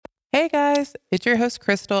Hey guys, it's your host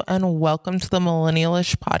Krystal and welcome to the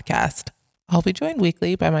Millennial-ish Podcast. I'll be joined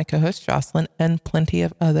weekly by my co-host Jocelyn and plenty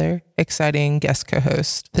of other exciting guest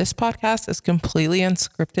co-hosts. This podcast is completely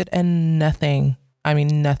unscripted and nothing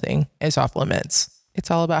is off limits. It's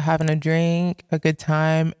all about having a drink, a good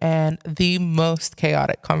time, and the most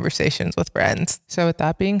chaotic conversations with friends. So with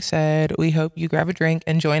that being said, we hope you grab a drink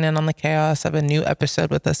and join in on the chaos of a new episode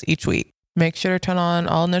with us each week. Make sure to turn on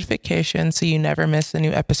all notifications so you never miss a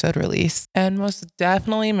new episode release. And most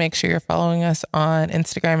definitely make sure you're following us on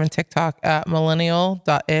Instagram and TikTok at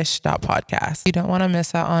millennial-ish.podcast. You don't want to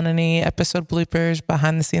miss out on any episode bloopers,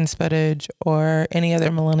 behind the scenes footage, or any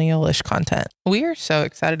other millennial-ish content. We are so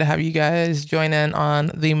excited to have you guys join in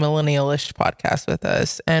on the Millennial-ish Podcast with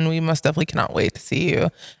us. And we most definitely cannot wait to see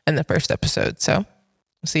you in the first episode. So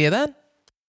see you then.